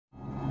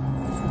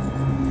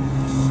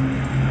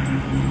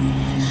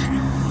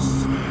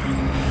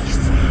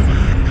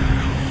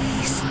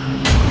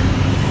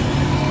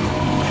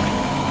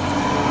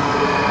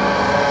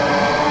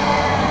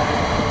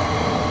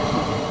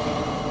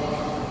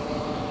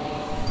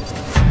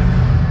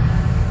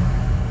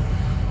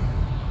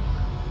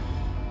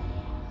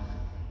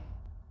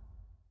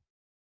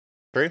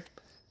through.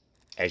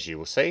 As you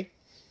will see,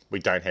 we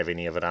don't have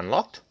any of it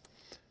unlocked.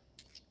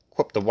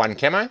 Equip the 1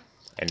 camo,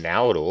 and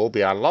now it'll all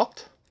be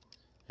unlocked.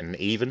 And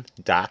even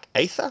dark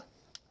Aether,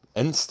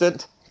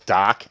 instant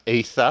dark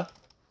Aether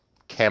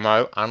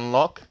camo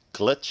unlock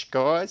glitch,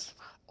 guys.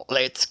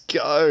 Let's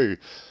go.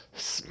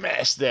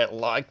 Smash that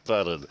like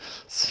button,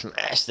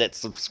 smash that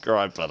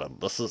subscribe button.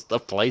 This is the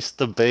place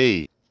to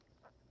be.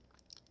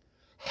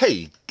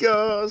 Hey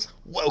guys,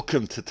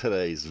 welcome to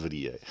today's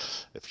video.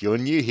 If you're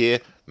new here,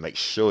 make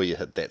sure you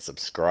hit that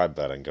subscribe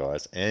button,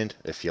 guys, and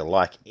if you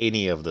like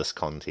any of this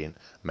content,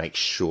 make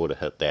sure to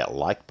hit that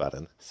like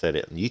button so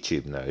that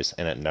YouTube knows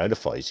and it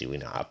notifies you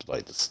when I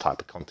upload this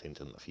type of content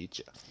in the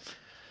future.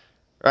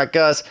 Right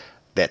guys,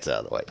 that's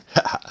out of the way.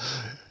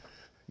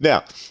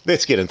 Now,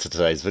 let's get into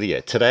today's video.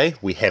 Today,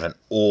 we have an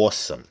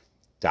awesome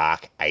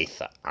Dark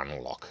Aether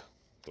unlock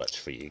glitch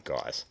for you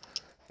guys.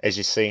 As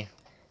you see,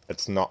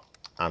 it's not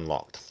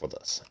unlocked for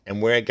this.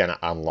 And we're going to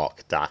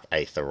unlock Dark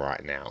Aether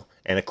right now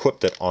and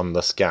equip it on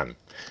this gun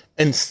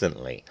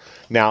instantly.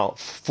 Now,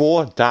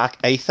 for Dark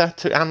Aether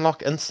to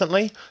unlock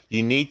instantly,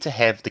 you need to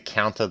have the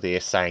counter there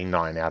saying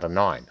 9 out of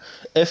 9.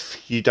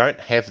 If you don't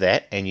have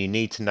that and you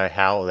need to know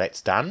how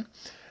that's done,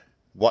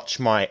 watch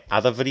my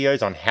other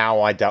videos on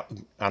how I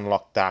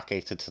unlock Dark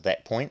Aether to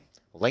that point.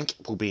 Link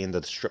will be in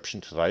the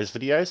description to those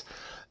videos.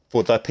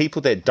 For the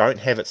people that don't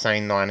have it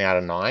saying 9 out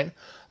of 9,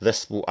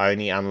 this will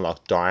only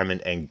unlock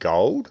diamond and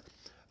gold.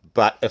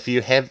 But if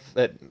you have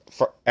it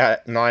for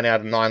 9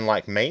 out of 9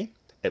 like me,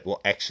 it will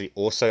actually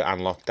also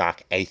unlock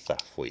Dark Aether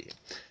for you.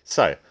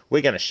 So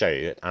we're going to show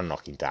you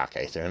unlocking Dark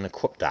Aether and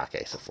equip Dark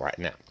Aether right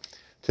now.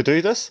 To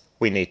do this,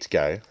 we need to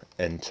go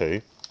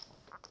into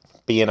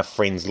be in a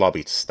friend's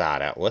lobby to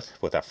start out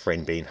with our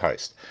friend being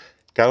host.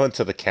 Go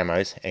into the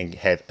camos and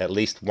have at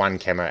least 1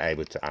 camo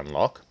able to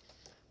unlock.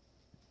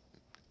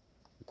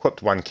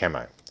 Equipped 1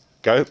 camo.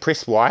 Go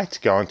press Y to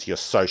go into your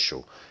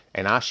social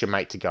and ask your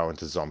mate to go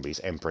into zombies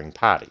and bring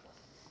party.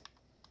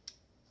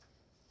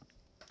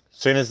 As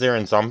soon as they're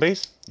in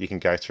zombies, you can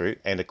go through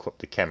and equip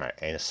the camo.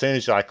 And as soon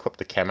as I equip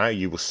the camo,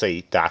 you will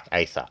see Dark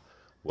Aether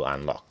will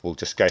unlock. We'll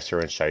just go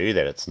through and show you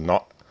that it's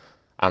not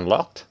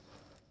unlocked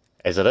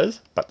as it is,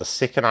 but the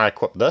second I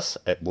equip this,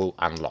 it will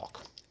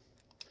unlock.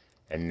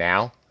 And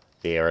now,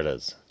 there it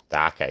is,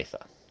 Dark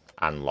Aether,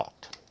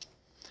 unlocked.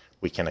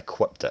 We can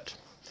equip it.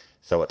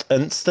 So it's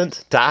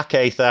instant Dark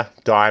Aether,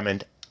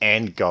 diamond,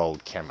 and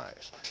gold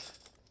camos.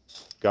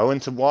 Go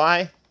into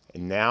Y,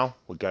 and now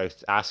we'll go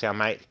ask our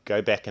mate,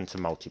 go back into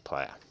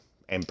multiplayer,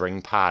 and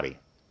bring party.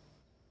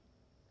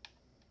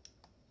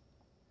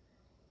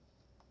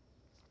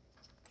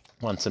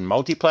 Once in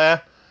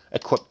multiplayer,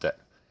 equipped it.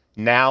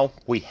 Now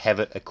we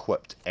have it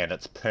equipped, and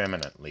it's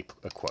permanently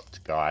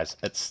equipped, guys.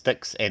 It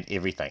sticks and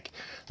everything.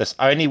 This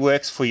only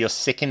works for your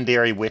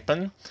secondary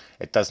weapon.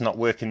 It does not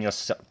work in your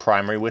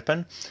primary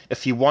weapon.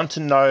 If you want to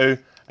know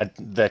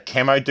the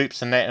camo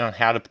dupes and that and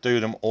how to do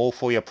them all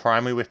for your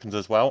primary weapons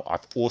as well,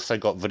 I've also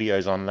got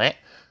videos on that.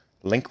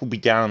 Link will be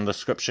down in the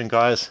description,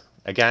 guys.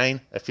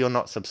 Again, if you're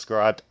not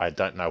subscribed, I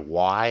don't know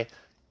why.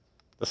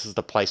 This is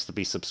the place to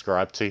be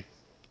subscribed to.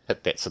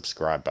 Hit that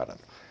subscribe button.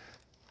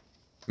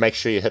 Make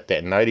sure you hit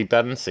that noti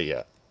button so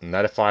you're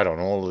notified on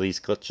all of these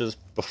glitches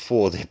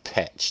before they're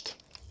patched.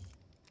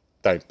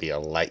 Don't be a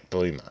late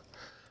bloomer.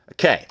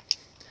 Okay,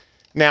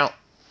 now,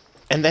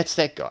 and that's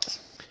that, guys.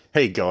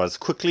 Hey guys,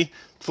 quickly,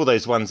 for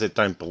those ones that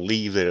don't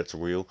believe that it's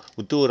real,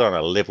 we'll do it on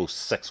a level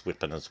 6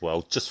 weapon as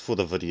well, just for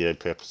the video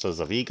purposes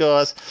of you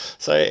guys.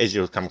 So as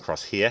you'll come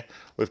across here,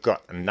 we've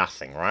got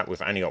nothing, right?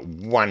 We've only got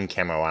 1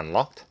 camo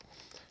unlocked.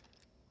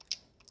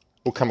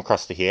 We'll come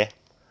across to here,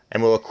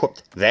 and we'll equip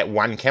that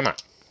 1 camo.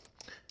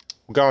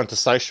 We'll go into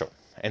social,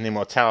 and then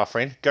we'll tell our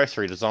friend, go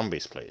through to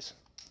zombies, please.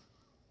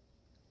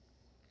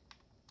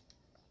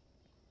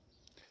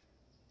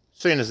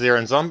 As soon as they're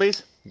in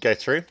zombies, go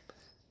through.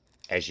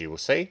 As you will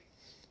see,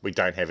 we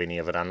don't have any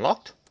of it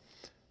unlocked.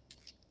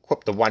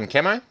 Equip the 1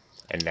 camo,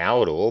 and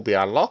now it'll all be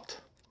unlocked.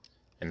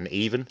 And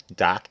even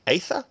Dark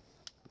Aether,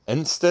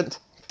 instant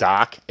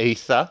Dark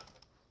Aether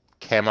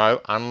camo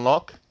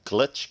unlock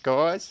glitch,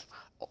 guys.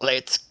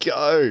 Let's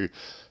go.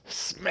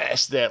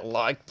 Smash that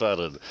like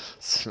button,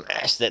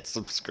 smash that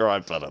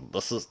subscribe button.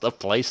 This is the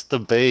place to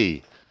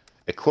be.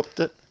 Equipped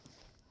it,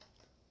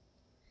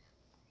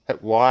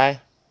 hit Y,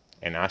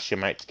 and ask your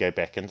mate to go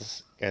back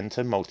into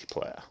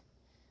multiplayer.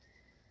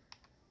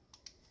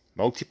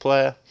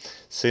 Multiplayer,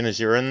 as soon as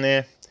you're in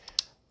there,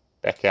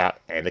 back out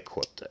and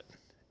equipped it.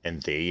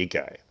 And there you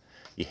go.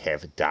 You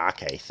have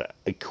Dark Aether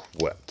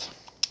equipped.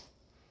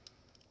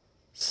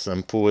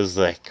 Simple as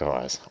that,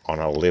 guys, on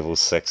a level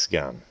 6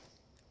 gun.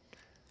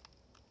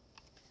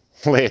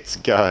 Let's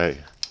go.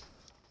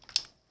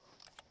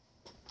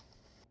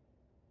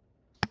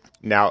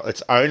 Now,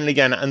 it's only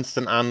going to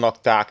instant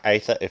unlock Dark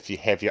Aether if you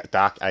have your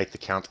Dark Aether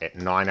count at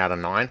 9 out of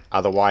 9.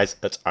 Otherwise,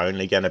 it's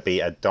only going to be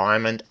a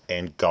diamond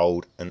and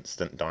gold,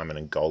 instant diamond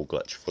and gold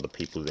glitch for the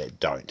people that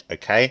don't,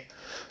 okay?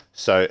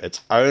 So,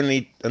 it's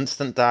only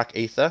instant Dark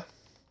Aether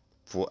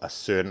for a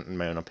certain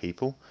amount of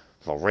people.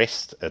 For the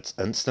rest, it's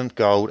instant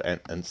gold and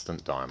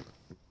instant diamond.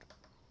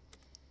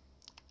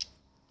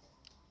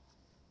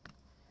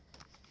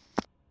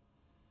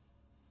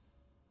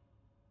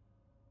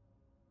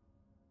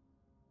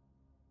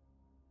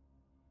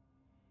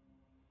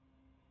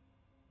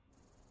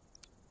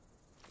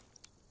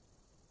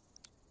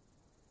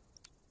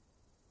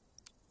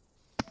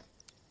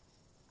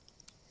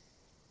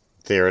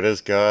 There it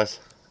is, guys.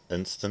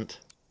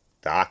 Instant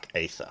Dark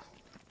Aether.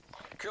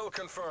 Kill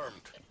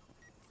confirmed.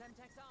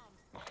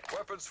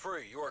 Weapons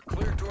free. You are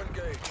clear to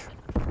engage.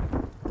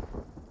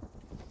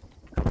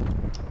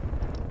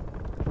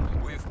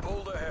 We've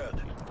pulled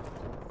ahead.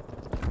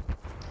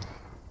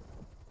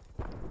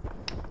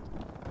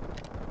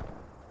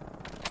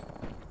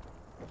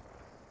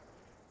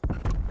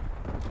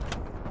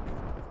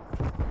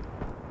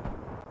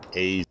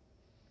 Easy.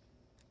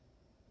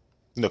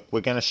 Look,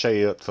 we're going to show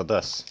you it for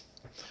this.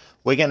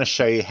 We're going to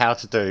show you how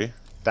to do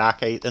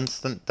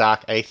instant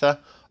Dark Aether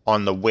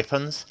on the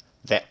weapons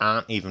that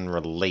aren't even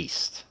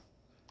released.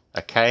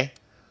 Okay?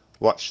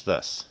 Watch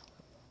this.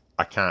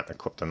 I can't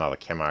equip another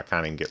camo. I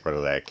can't even get rid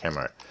of that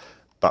camo.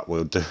 But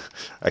we'll do...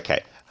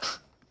 Okay.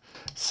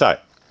 So,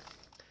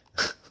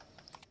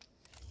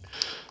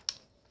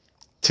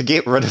 to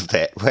get rid of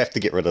that, we'll have to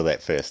get rid of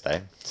that first, eh?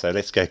 So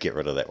let's go get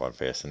rid of that one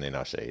first, and then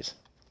I'll show you. So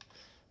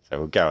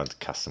we'll go into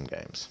custom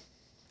games.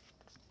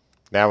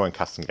 Now we're in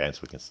custom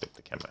games, we can stick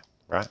the camo,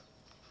 right?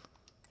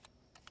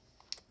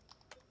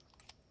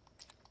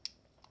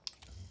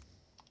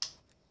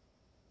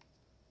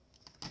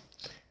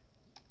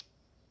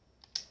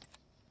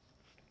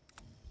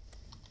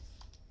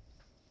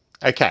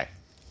 Okay.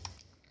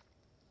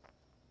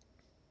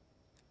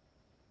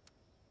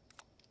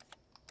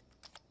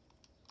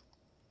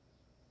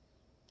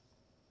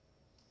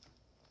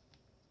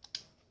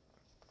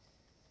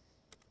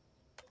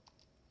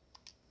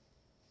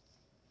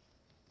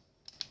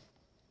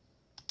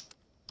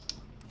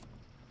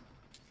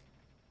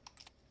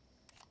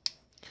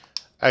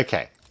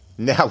 Okay,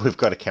 now we've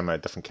got a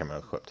different camo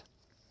equipped.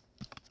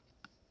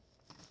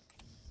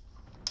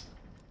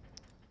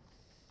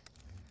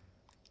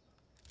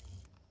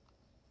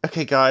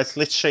 Okay guys,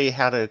 let's show you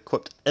how to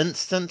equip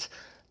instant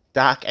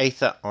Dark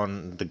Aether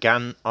on the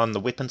gun, on the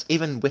weapons,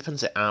 even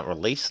weapons that aren't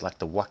released, like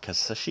the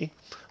Wakazashi.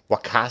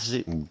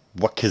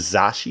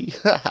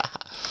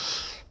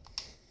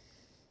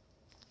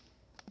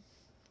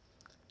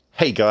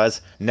 Hey guys,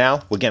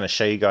 now we're going to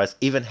show you guys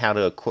even how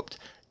to equip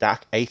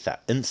Dark Aether,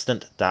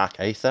 instant Dark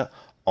Aether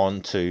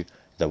onto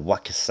the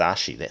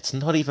Wakazashi. That's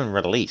not even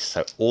released,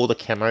 so all the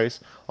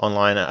camos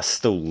online are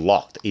still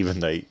locked,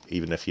 even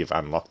if you've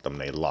unlocked them,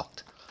 they're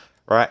locked.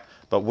 Right,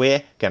 but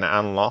we're going to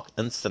unlock,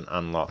 instant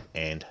unlock,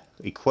 and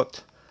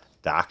equipped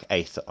Dark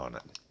Aether on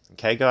it.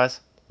 Okay guys,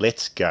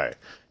 let's go.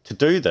 To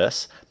do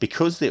this,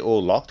 because they're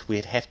all locked,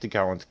 we'd have to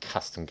go into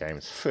custom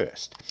games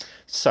first.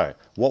 So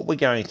what we're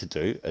going to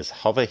do is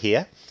hover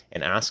here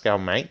and ask our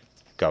mate,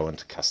 go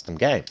into custom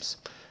games.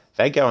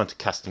 They go into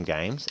custom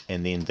games,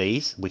 and then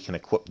these, we can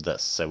equip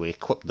this. So we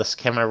equip this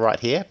camo right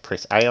here,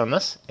 press A on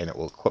this, and it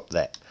will equip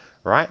that.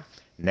 Right,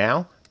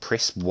 now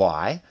press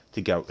Y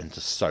to go into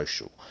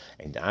social,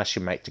 and ask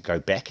your mate to go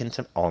back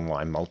into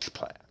online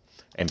multiplayer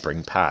and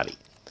bring party,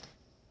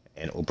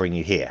 and it will bring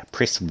you here.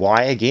 Press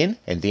Y again,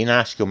 and then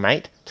ask your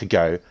mate to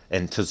go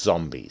into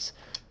zombies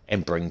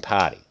and bring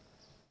party.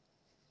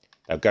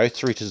 They'll go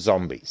through to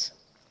zombies.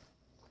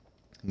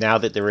 Now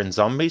that they're in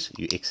zombies,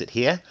 you exit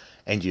here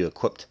and you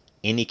equipped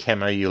any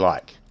camo you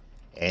like,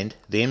 and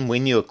then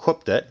when you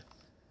equipped it,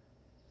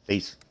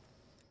 these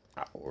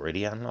are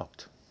already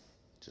unlocked,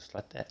 just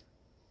like that.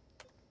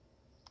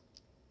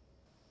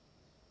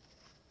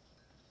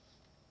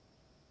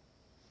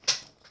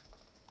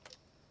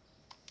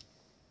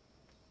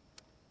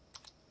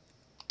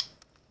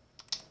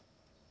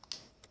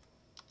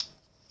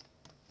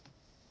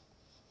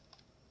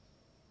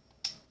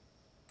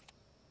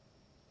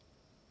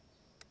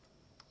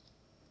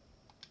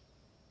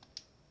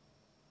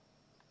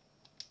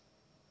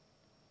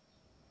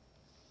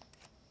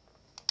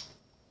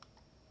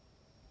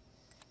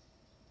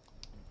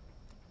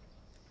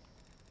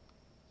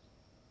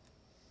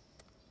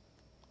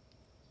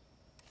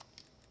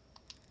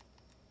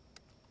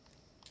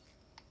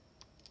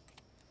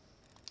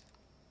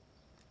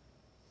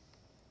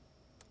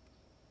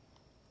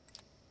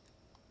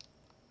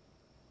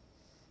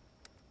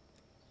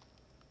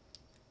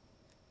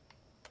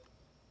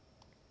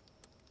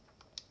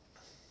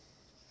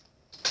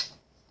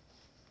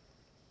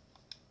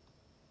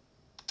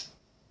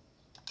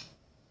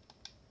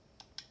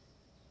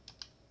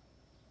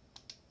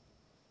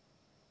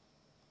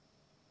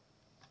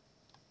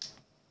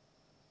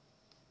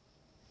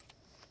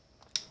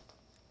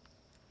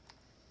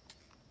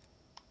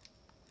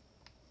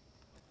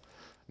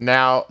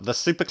 Now, the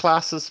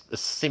superclasses is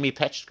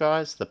semi-patched,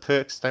 guys. The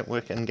perks don't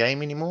work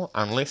in-game anymore,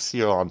 unless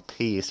you're on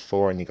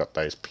PS4 and you got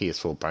those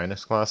PS4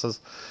 bonus classes.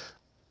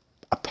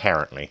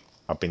 Apparently,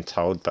 I've been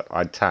told, but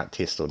I can't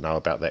test or know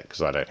about that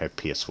because I don't have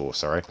PS4,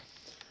 sorry.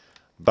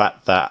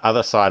 But the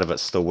other side of it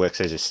still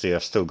works, as you see.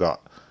 I've still got,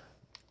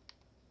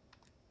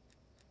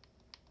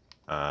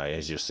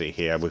 as you'll see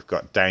here, we've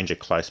got Danger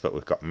Close, but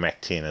we've got Mac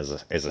 10 as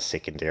a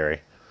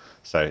secondary.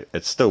 So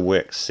it still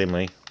works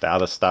semi, the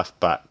other stuff,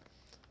 but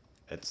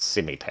it's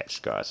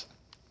semi-patched, guys.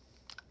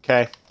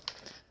 Okay,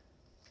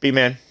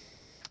 bman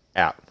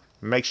out.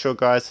 Make sure,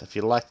 guys, if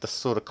you like this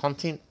sort of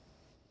content,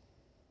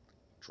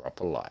 drop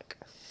a like.